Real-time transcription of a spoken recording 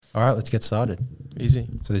All right, let's get started. Easy.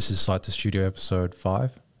 So this is Site to Studio episode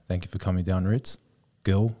 5. Thank you for coming down, Ritz.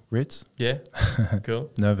 Girl, Ritz. Yeah.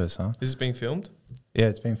 Cool. Nervous, huh? This is being filmed. Yeah,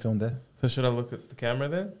 it's being filmed there. So should I look at the camera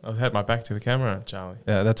then? I've had my back to the camera, Charlie.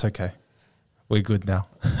 Yeah, that's okay. We're good now.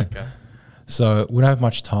 Okay. So we don't have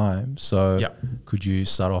much time. So Yeah. could you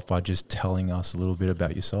start off by just telling us a little bit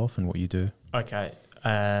about yourself and what you do? Okay.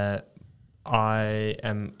 I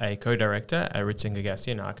am a co-director at Ritz and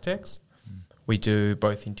Gagassian Architects. We do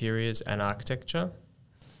both interiors and architecture.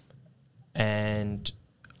 And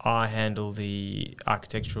I handle the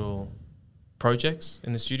architectural projects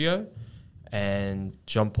in the studio. And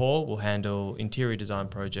Jean-Paul will handle interior design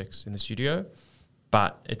projects in the studio.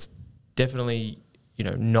 But it's definitely,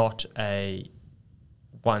 not a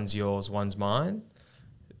one's yours, one's mine.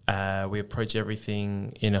 We approach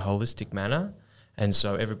everything in a holistic manner. And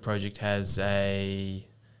so every project has a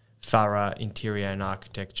thorough interior and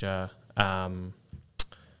architecture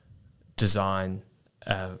design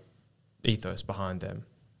ethos behind them.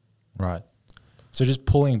 Right. So just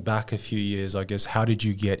pulling back a few years, I guess, how did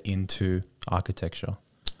you get into architecture?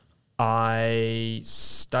 I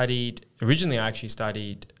actually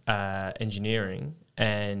studied engineering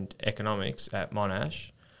and economics at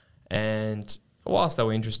Monash. And whilst they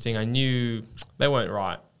were interesting, I knew they weren't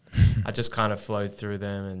right. I just kind of flowed through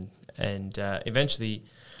them and eventually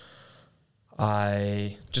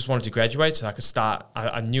I just wanted to graduate so I could start.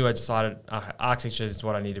 I decided architecture is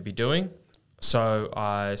what I need to be doing. So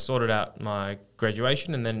I sorted out my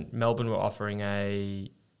graduation, and then Melbourne were offering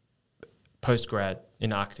a postgrad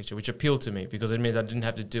in architecture, which appealed to me because it meant I didn't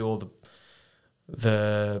have to do all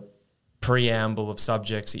the preamble of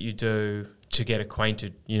subjects that you do to get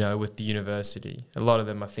acquainted, with the university. A lot of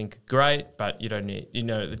them I think are great, but you don't need,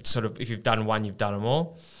 it's sort of, if you've done one, you've done them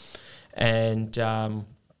all. And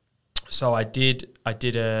so I did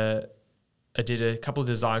a couple of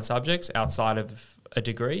design subjects outside of a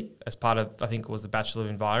degree as part of, I think it was the Bachelor of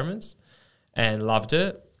Environments, and loved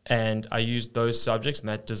it. And I used those subjects and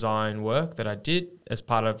that design work that I did as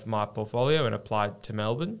part of my portfolio and applied to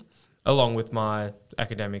Melbourne, along with my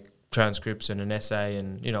academic transcripts and an essay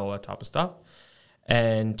and, all that type of stuff.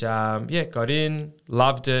 And, got in,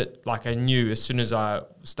 loved it. Like I knew as soon as I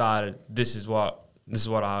started, this is what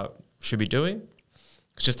I should be doing.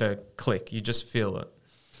 It's just a click. You just feel it.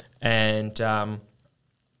 And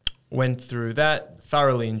went through that,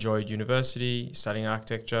 thoroughly enjoyed university, studying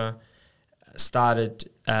architecture, started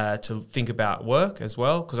to think about work as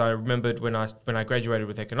well, because I remembered when I graduated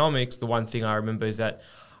with economics, the one thing I remember is that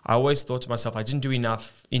I always thought to myself, I didn't do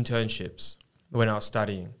enough internships when I was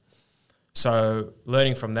studying. So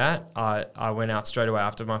learning from that, I went out straight away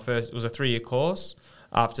after it was a 3-year course.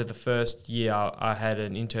 After the first year, I had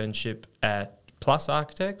an internship at Plus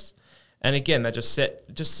Architects. And again, that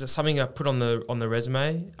just something I put on the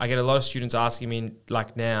resume. I get a lot of students asking me,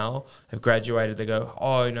 like now, have graduated, they go,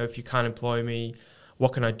 if you can't employ me,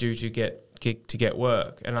 what can I do to get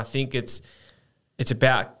work? And I think it's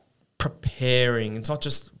about preparing. It's not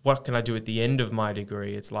just what can I do at the end of my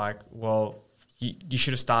degree. It's like, well, you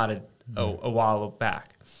should have started a while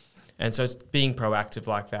back. And so it's being proactive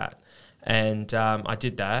like that. And I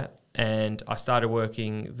did that. And I started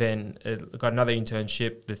working then, got another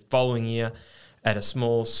internship the following year at a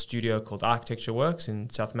small studio called Architecture Works in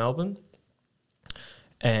South Melbourne.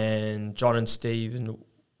 And John and Steve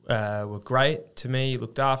were great to me,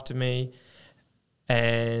 looked after me.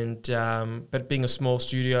 And but being a small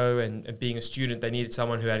studio and being a student, they needed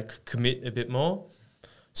someone who had to commit a bit more.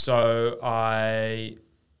 So I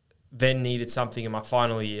then needed something in my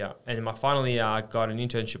final year. And in my final year, I got an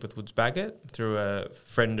internship with Woods Bagot through a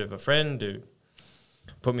friend of a friend who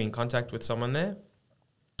put me in contact with someone there.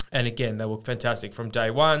 And again, they were fantastic. From day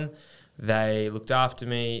one, they looked after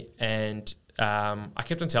me. And I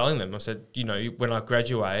kept on telling them, I said, when I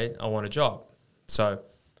graduate, I want a job. So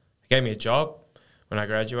they gave me a job when I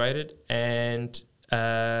graduated. And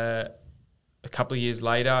a couple of years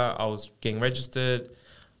later, I was getting registered.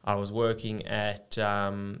 I was working at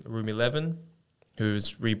Room 11,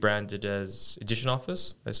 who's rebranded as Edition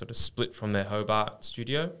Office. They sort of split from their Hobart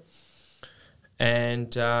studio.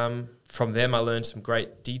 And from them, I learned some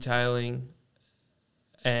great detailing.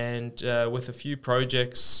 And with a few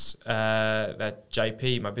projects that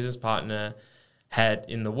JP, my business partner, had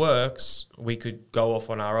in the works, we could go off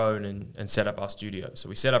on our own and set up our studio. So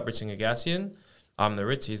we set up Ritz and Gagassian. I'm the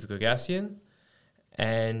Ritz, he's the Gagassian.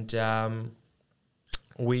 And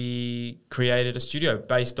we created a studio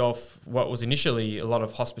based off what was initially a lot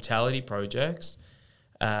of hospitality projects.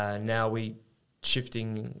 Now we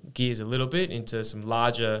shifting gears a little bit into some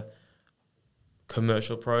larger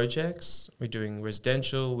commercial projects. We're doing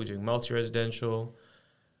residential, we're doing multi-residential.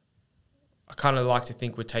 I kind of like to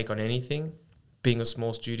think we'd take on anything. Being a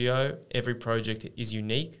small studio, every project is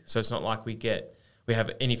unique. So it's not like we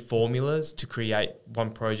have any formulas to create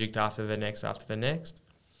one project after the next.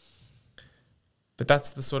 But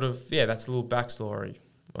that's the sort of, that's a little backstory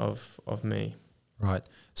of me. Right.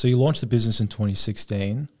 So you launched the business in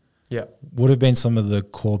 2016. Yeah. What have been some of the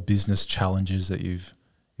core business challenges that you've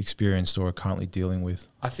experienced or are currently dealing with?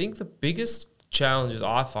 I think the biggest challenges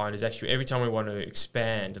I find is actually every time we want to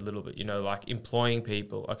expand a little bit, like employing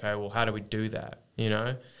people. Okay, well, how do we do that?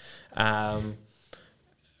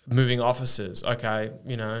 Moving offices. Okay,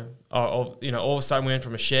 all of a sudden we went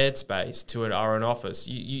from a shared space to our own office.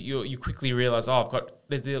 You quickly realize,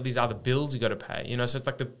 there's these other bills you got to pay. So it's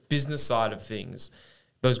like the business side of things,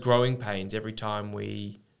 those growing pains every time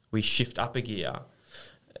we shift up a gear.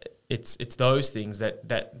 It's those things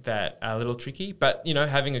that are a little tricky, but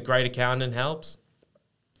having a great accountant helps.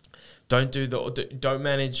 Don't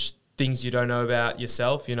manage things you don't know about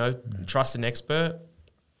yourself. Trust an expert.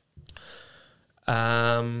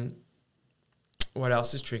 What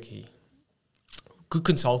else is tricky? Good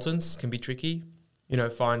consultants can be tricky.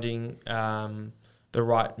 Finding the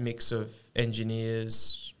right mix of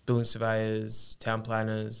engineers, building surveyors, town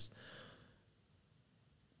planners.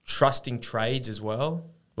 Trusting trades as well.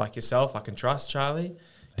 Like yourself, I can trust Charlie,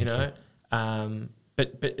 but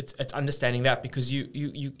it's understanding that, because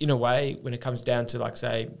you in a way, when it comes down to, like,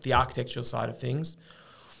 say, the architectural side of things,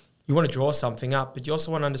 you want to draw something up, but you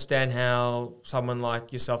also want to understand how someone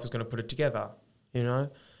like yourself is going to put it together,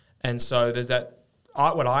 and so there's that.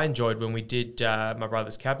 What I enjoyed when we did my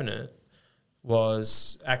brother's cabinet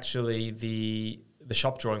was actually the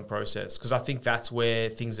shop drawing process, because I think that's where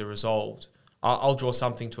things are resolved. I'll draw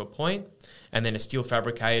something to a point, and then a steel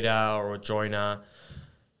fabricator or a joiner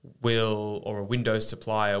or a windows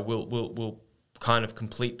supplier will kind of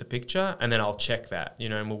complete the picture, and then I'll check that,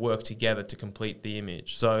 and we'll work together to complete the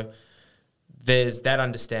image. So there's that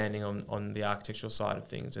understanding on the architectural side of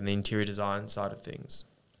things and the interior design side of things.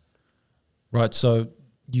 Right. So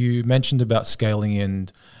you mentioned about scaling in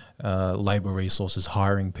labour resources,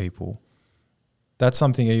 hiring people. That's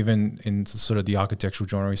something even in sort of the architectural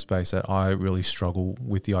joinery space that I really struggle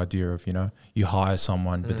with, the idea of, you hire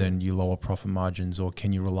someone, but then you lower profit margins, or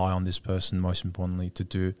can you rely on this person, most importantly, to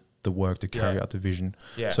do the work to carry out the vision?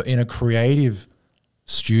 Yeah. So in a creative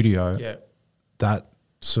studio, that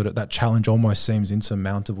challenge almost seems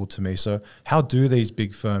insurmountable to me. So how do these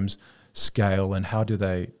big firms scale, and how do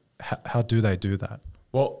they do that?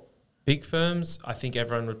 Well, big firms, I think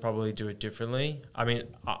everyone would probably do it differently. I mean,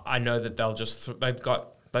 I know that they'll just they've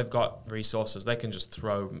got resources. They can just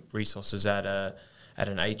throw resources at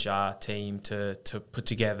an HR team to put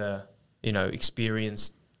together,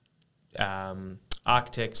 experienced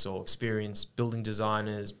architects or experienced building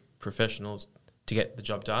designers, professionals to get the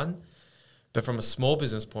job done. But from a small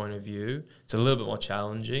business point of view, it's a little bit more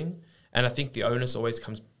challenging. And I think the onus always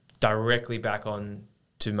comes directly back on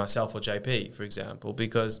to myself or JP, for example,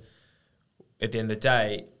 because at the end of the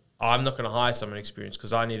day, I'm not going to hire someone experienced,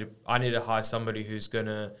 because I need to hire somebody who's going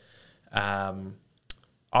to.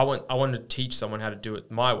 I want to teach someone how to do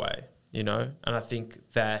it my way, and I think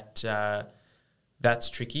that that's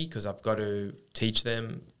tricky, because I've got to teach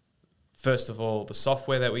them, first of all, the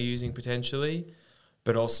software that we're using potentially,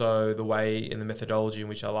 but also the way and the methodology in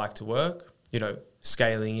which I like to work.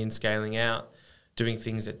 Scaling in, scaling out, doing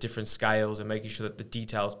things at different scales, and making sure that the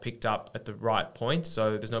detail is picked up at the right point.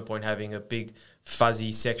 So there's no point having a big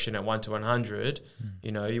fuzzy section at 1 to 100.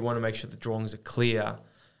 You want to make sure the drawings are clear.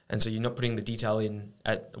 And so you're not putting the detail in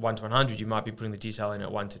at 1 to 100. You might be putting the detail in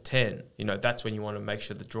at 1 to 10. That's when you want to make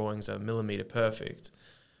sure the drawings are millimeter perfect.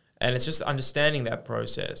 And it's just understanding that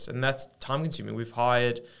process. And that's time consuming. We've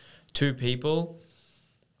hired 2 people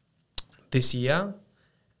this year,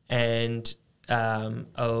 and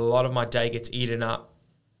a lot of my day gets eaten up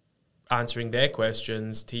answering their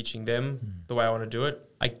questions, teaching them the way I want to do it.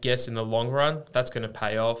 I guess in the long run, that's going to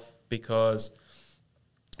pay off, because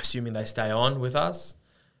assuming they stay on with us,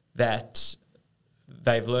 that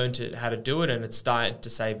they've learned how to do it, and it's starting to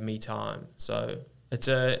save me time. So it's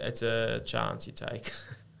a chance you take.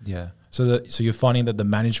 Yeah. So you're finding that the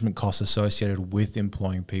management costs associated with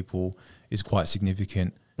employing people is quite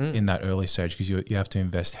significant in that early stage, because you have to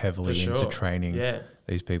invest heavily into training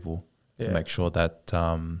these people to make sure that.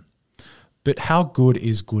 But how good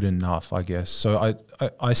is good enough, I guess? So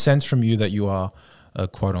I sense from you that you are a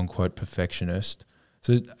quote unquote perfectionist.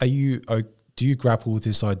 So do you grapple with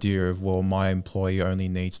this idea of, well, my employee only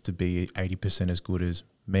needs to be 80% as good as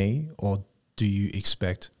me, or do you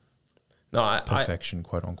expect perfection,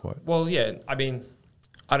 quote unquote? Well, yeah. I mean,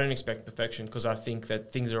 I don't expect perfection, because I think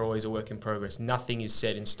that things are always a work in progress. Nothing is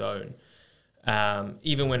set in stone.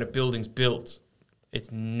 Even when a building's built,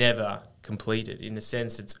 it's never completed. In a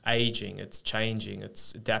sense, it's aging, it's changing,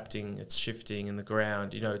 it's adapting, it's shifting in the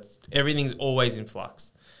ground. Everything's always in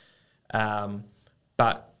flux.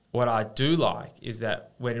 But what I do like is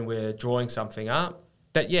that when we're drawing something up,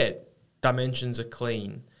 dimensions are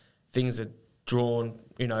clean, things are drawn.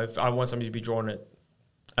 If I want something to be drawn at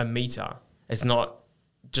a meter, it's not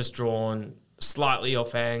just drawn slightly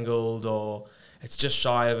off-angled or it's just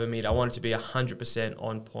shy of a meter. I want it to be 100%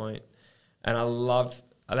 on point. And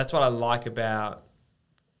that's what I like about,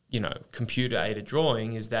 computer-aided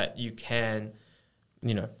drawing, is that you can,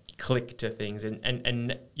 click to things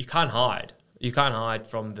and you can't hide. You can't hide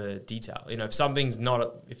from the detail. If something's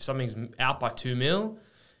out by 2 mil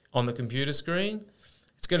on the computer screen,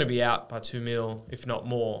 it's going to be out by 2 mil, if not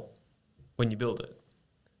more, when you build it.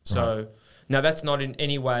 So now that's not in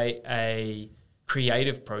any way a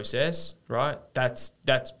creative process, right? That's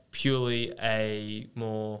purely a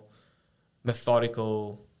more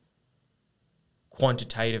methodical,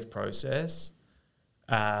 quantitative process.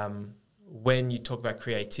 When you talk about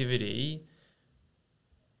creativity,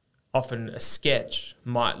 often a sketch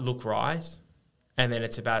might look right, and then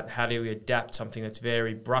it's about how do we adapt something that's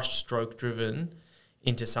very brush stroke driven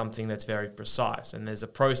into something that's very precise. And there's a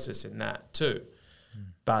process in that too.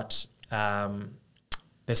 But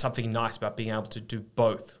there's something nice about being able to do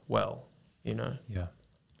both well, Yeah.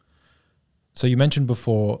 So you mentioned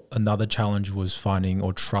before another challenge was finding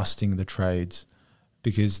or trusting the trades,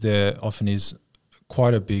 because there often is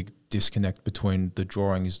quite a big disconnect between the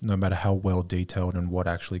drawings, no matter how well detailed, and what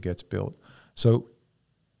actually gets built. So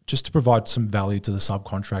just to provide some value to the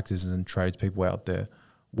subcontractors and tradespeople out there,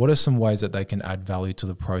 what are some ways that they can add value to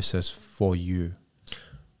the process for you?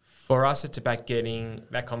 For us, it's about getting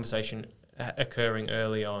that conversation occurring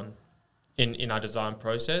early on in our design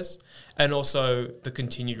process, and also the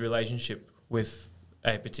continued relationship with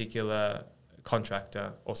a particular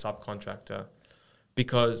contractor or subcontractor,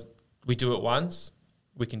 because we do it once,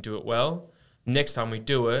 we can do it well. Next time we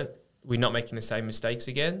do it, we're not making the same mistakes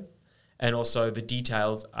again, and also the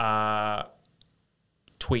details are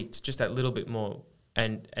tweaked just that little bit more,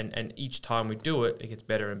 and each time we do it, it gets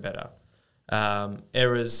better and better.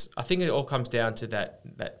 Errors, I think it all comes down to that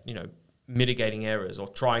mitigating errors, or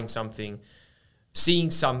trying something,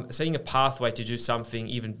 seeing a pathway to do something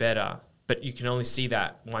even better, but you can only see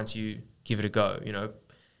that once you give it a go.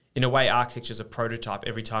 In a way, architecture is a prototype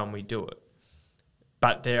every time we do it,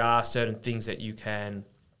 but there are certain things that you can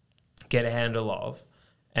get a handle of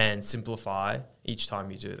and simplify each time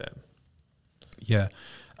you do them. Yeah,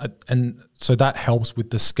 and so that helps with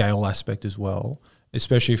the scale aspect as well,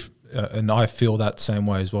 especially if, and I feel that same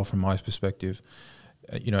way as well from my perspective.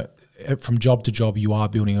 From job to job, you are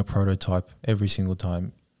building a prototype every single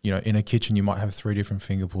time. In a kitchen, you might have 3 different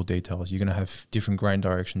finger pull details. You're going to have different grain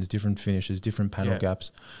directions, different finishes, different panel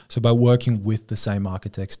gaps. So by working with the same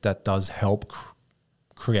architects, that does help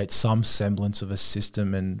create some semblance of a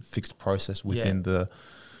system and fixed process within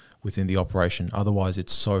the operation. Otherwise,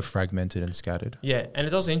 it's so fragmented and scattered. Yeah, and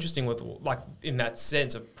it's also interesting with, in that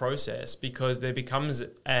sense of process, because there becomes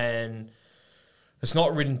it's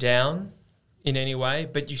not written down in any way,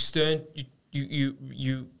 but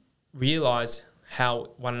you realize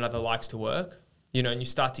how one another likes to work, and you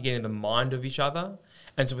start to get in the mind of each other.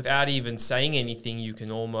 And so without even saying anything, you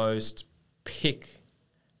can almost pick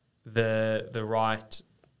the right,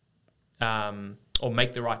 or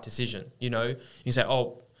make the right decision. You say,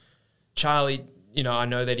 oh, Charlie, I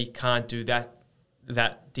know that he can't do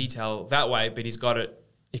that detail that way, but he's got it.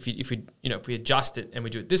 If we adjust it and we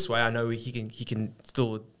do it this way, I know he can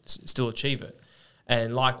still achieve it.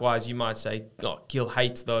 And likewise, you might say, oh, Gil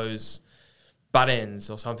hates those butt ends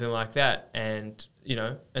or something like that, and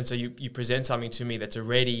so you present something to me that's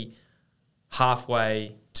already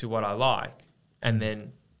halfway to what I like, and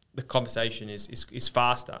then the conversation is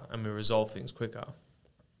faster and we resolve things quicker.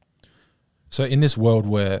 So in this world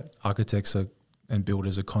where architects and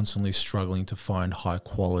builders are constantly struggling to find high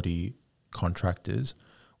quality contractors,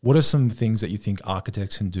 what are some things that you think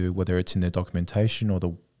architects can do, whether it's in their documentation or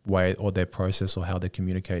the way or their process or how they're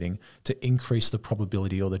communicating, to increase the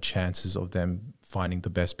probability or the chances of them finding the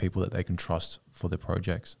best people that they can trust for their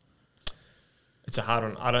projects? It's a hard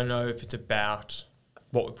one. I don't know if it's about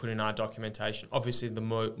what we put in our documentation. Obviously, the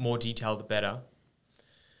more detailed, the better.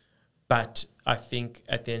 But I think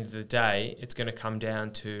at the end of the day, it's going to come down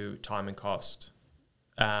to time and cost,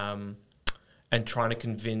 and trying to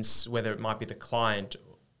convince, whether it might be the client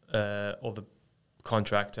or the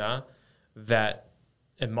contractor, that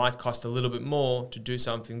it might cost a little bit more to do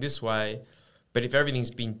something this way, but if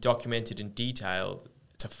everything's been documented and detailed,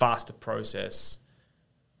 it's a faster process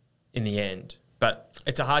in the end. But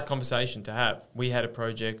it's a hard conversation to have. We had a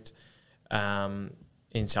project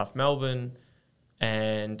in South Melbourne,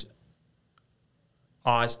 and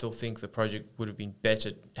I still think the project would have been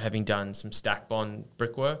better having done some stack bond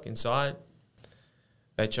brickwork inside.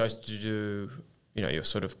 They chose to do, your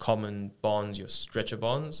sort of common bonds, your stretcher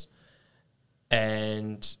bonds,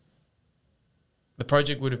 and the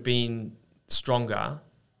project would have been stronger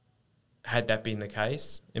had that been the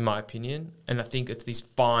case, in my opinion. And I think it's these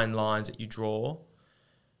fine lines that you draw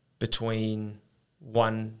between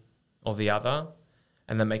one or the other,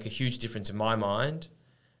 and they make a huge difference in my mind.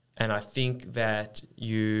 And I think that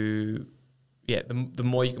the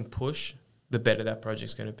more you can push, the better that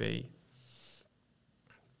project's going to be.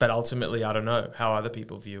 But ultimately, I don't know how other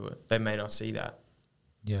people view it. They may not see that.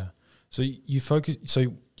 Yeah. So you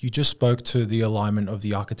just spoke to the alignment of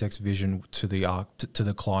the architect's vision to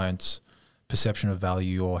the client's perception of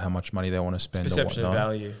value, or how much money they want to spend. It's perception of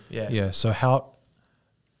value. Yeah. Yeah. So how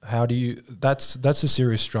do you? That's a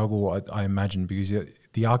serious struggle, I imagine, because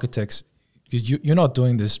the architects, because you're not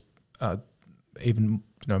doing this even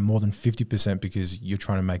more than 50% because you're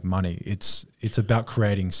trying to make money. It's about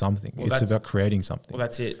creating something. Well, it's about creating something. Well,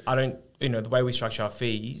 that's it. I don't. The way we structure our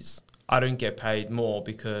fees, I don't get paid more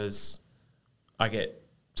because I get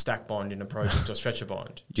stack bond in a project or stretcher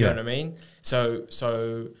bond. Do you know what I mean? So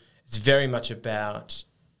it's very much about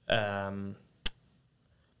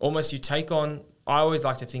almost you take on. I always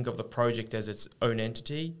like to think of the project as its own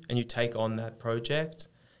entity, and you take on that project,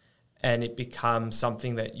 and it becomes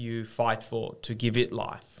something that you fight for, to give it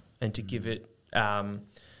life and to give it a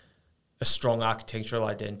strong architectural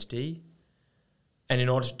identity. And in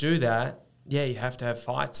order to do that, you have to have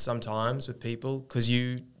fights sometimes with people, because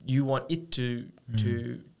you want it to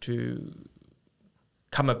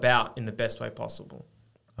come about in the best way possible.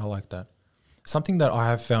 I like that. Something that I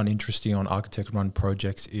have found interesting on architect-run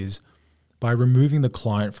projects is by removing the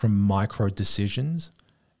client from micro decisions,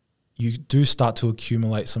 you do start to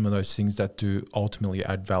accumulate some of those things that do ultimately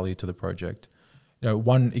add value to the project.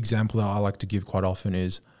 One example that I like to give quite often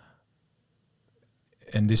is,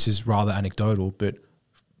 and this is rather anecdotal, but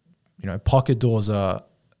pocket doors are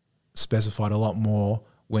specified a lot more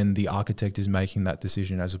when the architect is making that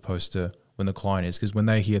decision as opposed to when the client is. Because when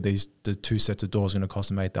they hear the 2 sets of doors are going to cost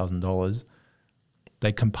them $8,000,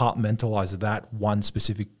 they compartmentalize that one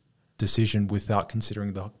specific decision without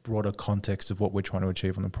considering the broader context of what we're trying to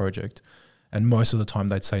achieve on the project. And most of the time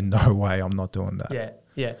they'd say, no way, I'm not doing that.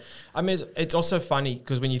 Yeah. I mean, it's also funny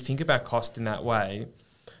because when you think about cost in that way,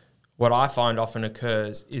 what I find often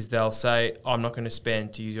occurs is they'll say, I'm not going to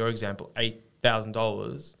spend, to use your example,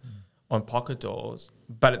 $8,000 on pocket doors.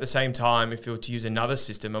 But at the same time, if you were to use another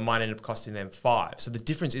system, it might end up costing them $5,000. So the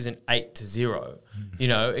difference isn't 8 to 0.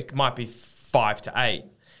 It might be 5 to 8.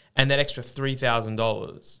 And that extra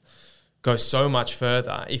 $3,000 goes so much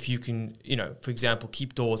further if you can, for example,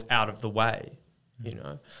 keep doors out of the way.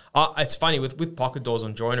 It's funny with pocket doors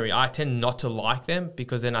on joinery, I tend not to like them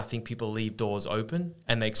because then I think people leave doors open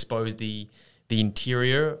and they expose the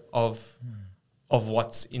interior of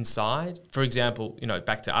what's inside. For example,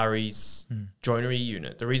 back to Ari's joinery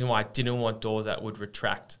unit, the reason why I didn't want doors that would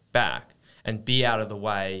retract back and be out of the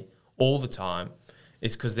way all the time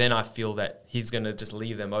is because then I feel that he's going to just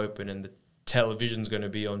leave them open and the television's going to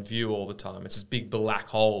be on view all the time. It's this big black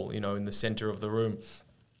hole, in the center of the room.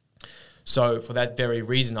 So for that very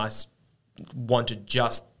reason, I wanted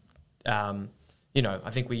just, I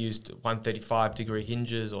think we used 135-degree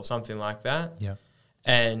hinges or something like that. Yeah.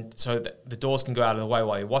 And so the doors can go out of the way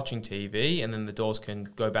while you're watching TV, and then the doors can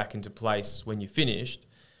go back into place when you're finished.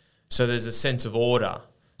 So there's a sense of order.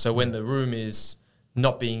 So when the room is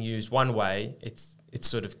not being used one way, it's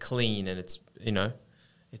sort of clean and it's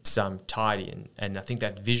tidy. And I think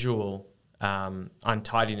that visual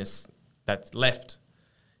untidiness that's left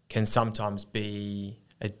can sometimes be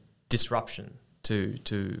a disruption to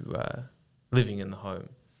living in the home.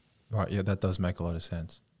 Right, yeah, that does make a lot of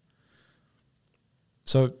sense.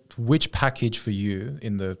 So which package for you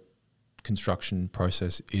in the construction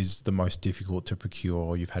process is the most difficult to procure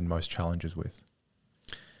or you've had most challenges with?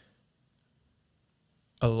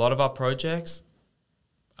 A lot of our projects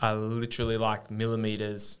are literally like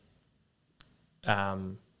millimeters. They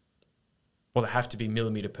have to be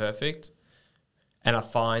millimeter perfect. And I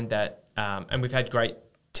find that, and we've had great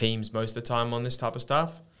teams most of the time on this type of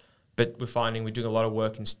stuff, but we're finding we're doing a lot of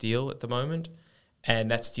work in steel at the moment,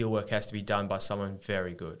 and that steel work has to be done by someone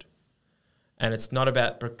very good. And it's not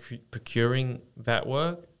about procuring that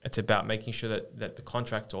work, it's about making sure that the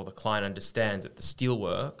contractor or the client understands that the steel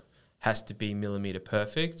work has to be millimeter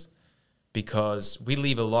perfect, because we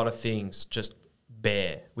leave a lot of things just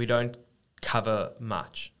bare. We don't cover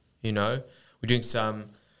much. You know, we're doing some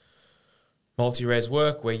multi-res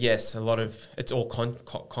work where, yes, a lot of it's all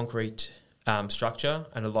concrete structure,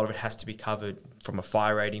 and a lot of it has to be covered from a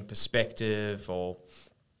fire rating perspective or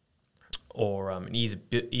an ease of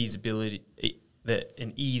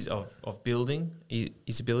building.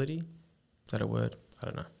 Easeability, is that a word? I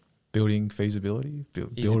don't know. Building feasibility?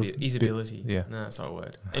 Easeability. Yeah. No, that's not a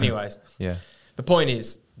word. Anyways. Yeah. The point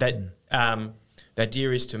is that the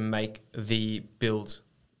idea is to make the build,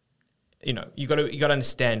 you know, you got to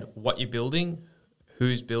understand what you're building,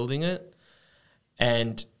 who's building it,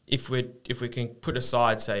 and if we can put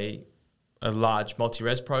aside, say, a large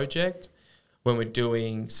multi-res project, when we're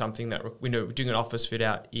doing something that we're doing an office fit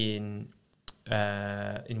out in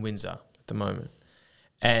Windsor at the moment,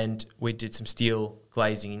 and we did some steel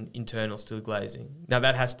glazing, internal steel glazing. Now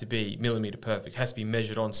that has to be millimetre perfect, has to be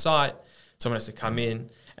measured on site. Someone has to come in,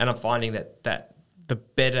 and I'm finding that the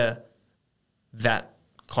better that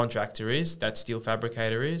contractor is, that steel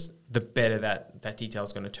fabricator is, the better that detail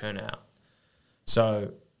is going to turn out.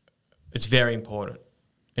 So it's very important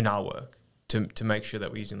in our work to make sure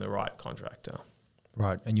that we're using the right contractor.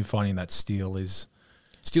 Right, and you're finding that steel's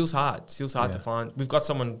hard. Steel's hard to find. We've got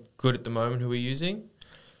someone good at the moment who we're using.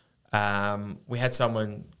 We had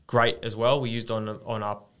someone great as well. We used on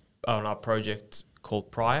our project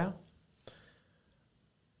called Prior.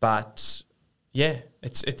 But yeah,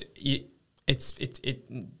 it's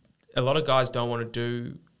a lot of guys don't want to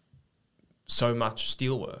do so much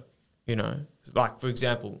steel work, you know. Like, for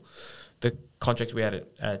example, the contract we had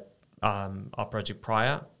at our project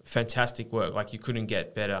Prior, fantastic work. Like, you couldn't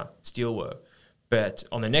get better steel work. But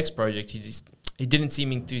on the next project, he didn't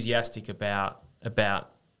seem enthusiastic about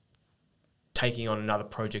taking on another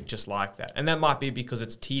project just like that. And that might be because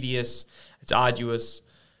it's tedious, it's arduous,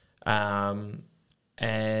 and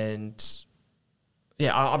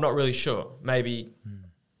yeah, I'm not really sure. Maybe,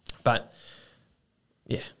 but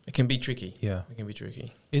yeah, it can be tricky. Yeah, it can be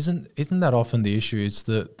tricky. Isn't that often the issue? It's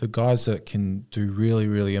the guys that can do really,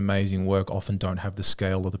 really amazing work often don't have the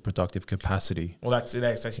scale or the productive capacity. Well, that's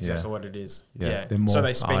exactly what it is. Yeah, they're more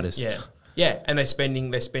artists. Yeah, and they're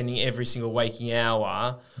spending every single waking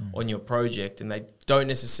hour on your project, and they don't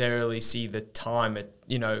necessarily see the time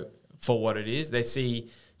for what it is. They see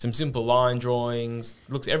some simple line drawings.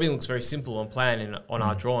 Everything looks very simple on plan on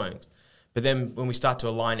our drawings. But then when we start to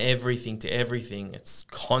align everything to everything, it's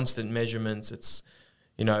constant measurements. It's,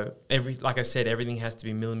 like I said, everything has to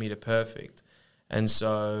be millimetre perfect. And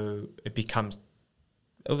so it becomes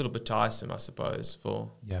a little bit tiresome, I suppose,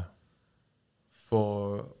 for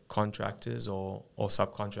contractors or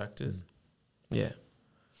subcontractors. Yeah.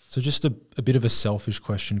 So just a bit of a selfish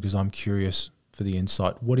question, because I'm curious for the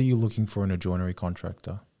insight. What are you looking for in a joinery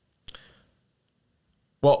contractor?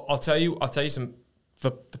 Well, I'll tell you some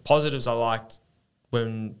the positives I liked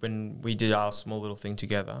when we did our small little thing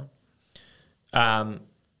together. The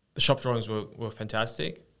shop drawings were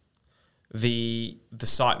fantastic. The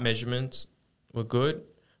site measurements were good,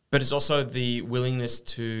 but it's also the willingness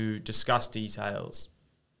to discuss details,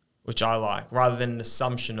 which I like, rather than an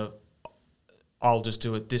assumption of I'll just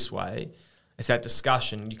do it this way. It's that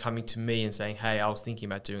discussion, you coming to me and saying, hey, I was thinking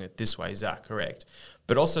about doing it this way, is that correct?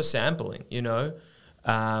 But also sampling,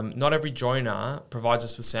 not every joiner provides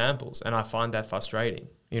us with samples, and I find that frustrating,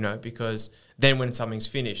 because then when something's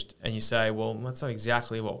finished and you say, well, that's not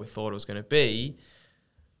exactly what we thought it was going to be,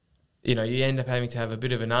 you end up having to have a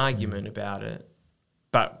bit of an argument about it.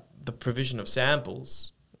 But the provision of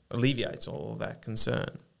samples alleviates all of that concern.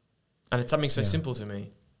 And it's something so simple to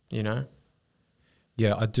me,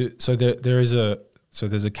 Yeah, I do. So there's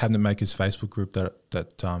a cabinet makers Facebook group that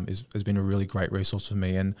has been a really great resource for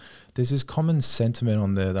me, and there's this common sentiment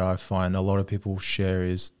on there that I find a lot of people share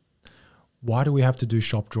is, why do we have to do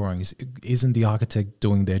shop drawings? Isn't the architect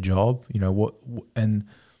doing their job? And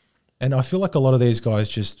I feel like a lot of these guys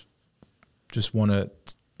just want to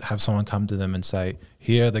have someone come to them and say,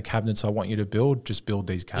 here are the cabinets I want you to build. Just build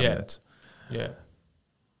these cabinets. Yeah.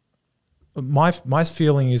 My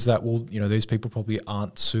feeling is that, these people probably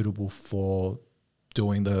aren't suitable for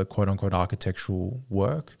doing the quote unquote architectural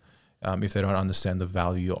work if they don't understand the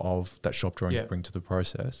value of that shop drawing to bring to the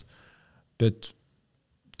process. But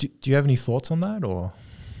do you have any thoughts on that, or?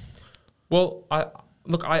 Well,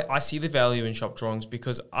 I see the value in shop drawings,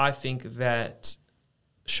 because I think that,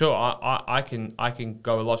 sure, I can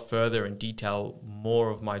go a lot further and detail more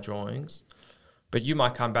of my drawings, but you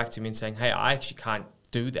might come back to me and saying, hey, I actually can't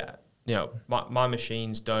do that. My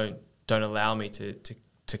machines don't allow me to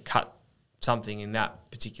cut something in that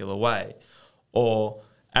particular way, or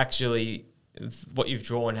actually what you've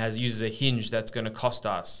drawn uses a hinge that's going to cost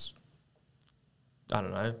us, I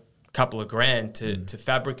don't know, couple of grand to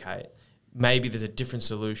fabricate. Maybe there's a different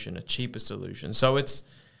solution, a cheaper solution. So it's,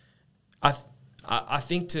 I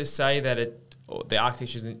think to say that the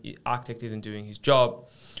architect isn't doing his job,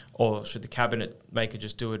 or should the cabinet maker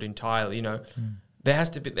just do it entirely, you know, there has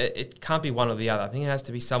to be, it can't be one or the other. I think it has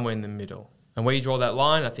to be somewhere in the middle. And where you draw that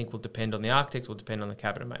line, I think will depend on the architect, will depend on the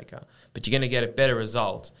cabinet maker. But you're going to get a better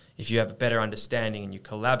result if you have a better understanding and you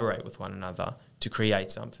collaborate with one another to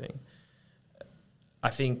create something. I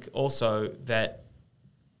think also that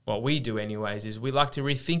what we do anyways is we like to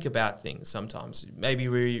rethink about things sometimes. Maybe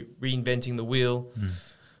we're reinventing the wheel,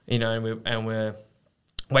 you know, and we're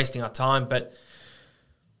wasting our time. But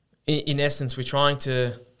in essence, we're trying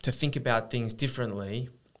to think about things differently.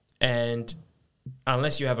 And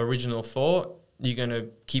unless you have original thought, you're going to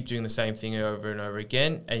keep doing the same thing over and over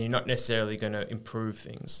again, and you're not necessarily going to improve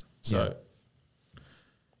things. So,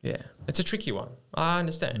 yeah, it's a tricky one. I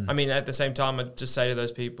understand. I mean, at the same time, I'd just say to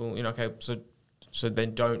those people, you know, okay, so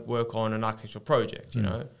then don't work on an architectural project, you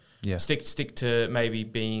know. Yeah. Stick to maybe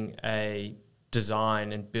being a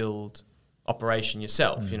design and build operation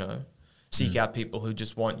yourself, you know. Seek out people who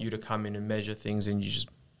just want you to come in and measure things and you just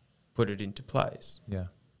put it into place. Yeah.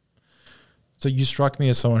 So you strike me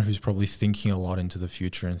as someone who's probably thinking a lot into the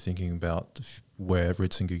future and thinking about where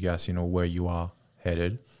Ritz and Gagassian, or where you are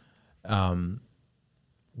headed.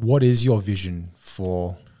 What is your vision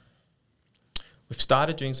for? We've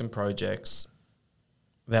started doing some projects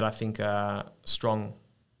that I think are strong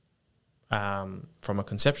from a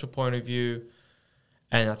conceptual point of view,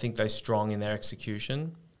 and I think they're strong in their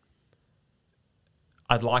execution.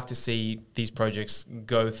 I'd like to see these projects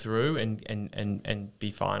go through and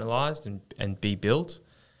be finalised and be built.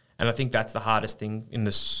 And I think that's the hardest thing in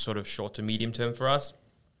the sort of short to medium term for us,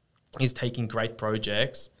 is taking great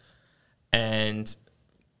projects and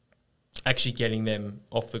actually getting them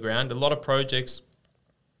off the ground. A lot of projects,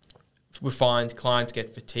 we find clients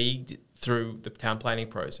get fatigued through the town planning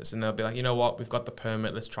process, and they'll be like, you know what, we've got the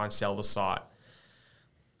permit, let's try and sell the site.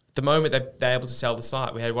 The moment they're able to sell the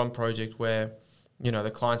site, we had one project where, you know,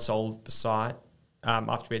 the client sold the site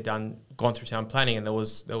after we had gone through town planning, and there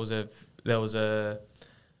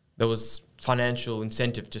was financial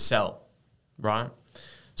incentive to sell, right?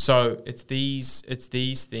 So it's these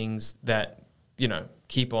things that, you know,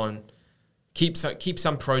 keep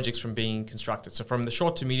some projects from being constructed. So from the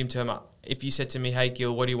short to medium term, if you said to me, hey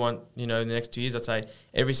Gil, what do you want, you know, in the next 2 years? I'd say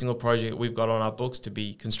every single project we've got on our books to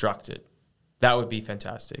be constructed. That would be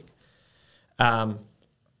fantastic.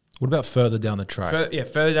 What about further down the track?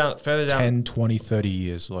 Further down. 10, 20, 30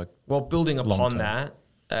 years. Well, building upon that,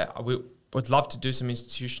 we would love to do some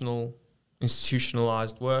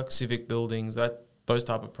institutionalized work, civic buildings, those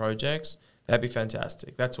type of projects. That'd be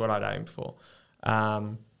fantastic. That's what I'd aim for.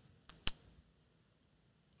 I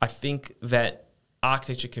think that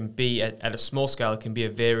architecture can be, at a small scale, it can be a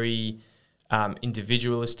very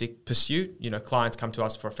individualistic pursuit. You know, clients come to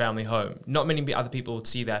us for a family home. Not many other people would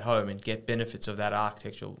see that home and get benefits of that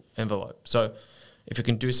architectural envelope. So if we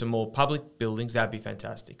can do some more public buildings, that'd be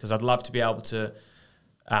fantastic, because I'd love to be able to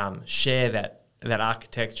share that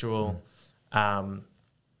architectural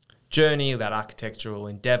journey, that architectural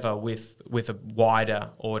endeavour with a wider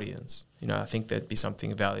audience. You know, I think there'd be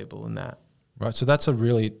something valuable in that. Right, so that's a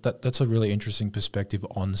really interesting perspective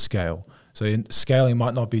on scale. So in scaling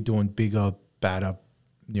might not be doing bigger, badder,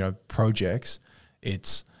 you know, projects.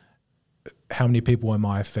 It's how many people am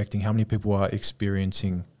I affecting? How many people are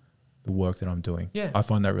experiencing the work that I'm doing? Yeah, I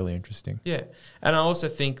find that really interesting. Yeah, and I also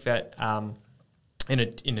think that in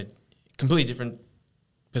a completely different,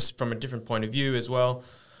 from a different point of view as well,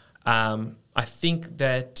 I think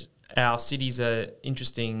that our cities are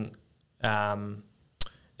interesting.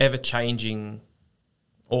 Ever-changing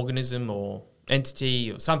organism or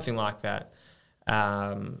entity or something like that.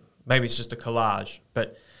 Maybe it's just a collage,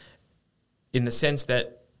 but in the sense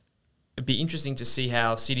that it'd be interesting to see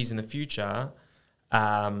how cities in the future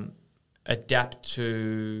adapt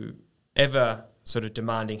to ever sort of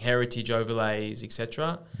demanding heritage overlays,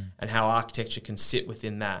 etc., and how architecture can sit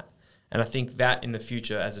within that. And I think that in the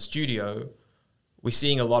future, as a studio, we're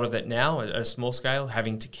seeing a lot of that now at a small scale,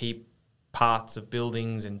 having to keep parts of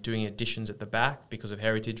buildings and doing additions at the back because of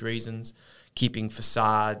heritage reasons, keeping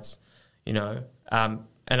facades, you know. And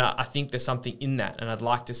I think there's something in that, and I'd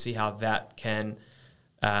like to see how that can,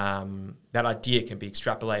 that idea can be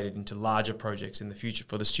extrapolated into larger projects in the future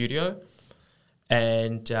for the studio,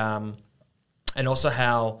 and also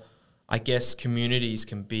how, I guess, communities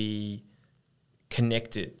can be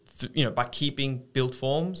connected, you know, by keeping built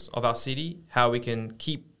forms of our city, how we can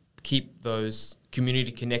keep those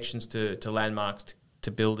community connections to landmarks,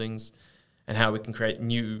 to buildings, and how we can create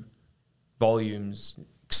new volumes,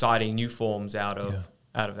 exciting new forms out of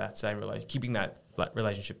that same relationship, keeping that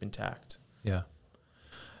relationship intact. Yeah.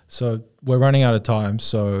 So we're running out of time.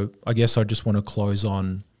 So I guess I just want to close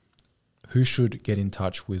on who should get in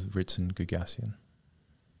touch with Ritzon Gagassian.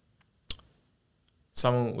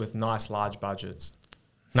 Someone with nice large budgets.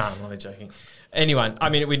 No, I'm only joking. Anyone. I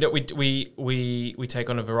mean, we take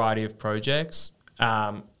on a variety of projects.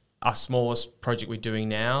 Our smallest project we're doing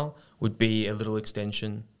now would be a little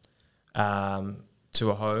extension to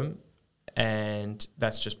a home, and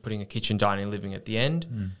that's just putting a kitchen, dining, living at the end.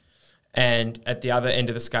 And at the other end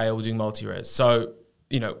of the scale, we're doing multi-res. So,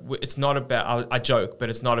 it's not about, I joke, but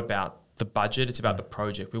it's not about the budget, it's about the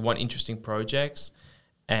project. We want interesting projects,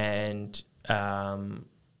 and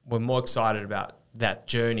we're more excited about that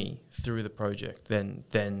journey through the project than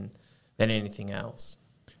anything else.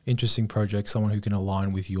 Interesting project, someone who can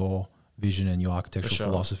align with your vision and your architectural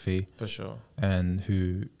philosophy. For sure. And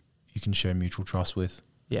who you can share mutual trust with.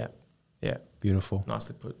 Yeah. Yeah. Beautiful.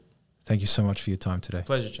 Nicely put. Thank you so much for your time today.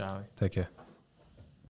 Pleasure, Charlie. Take care.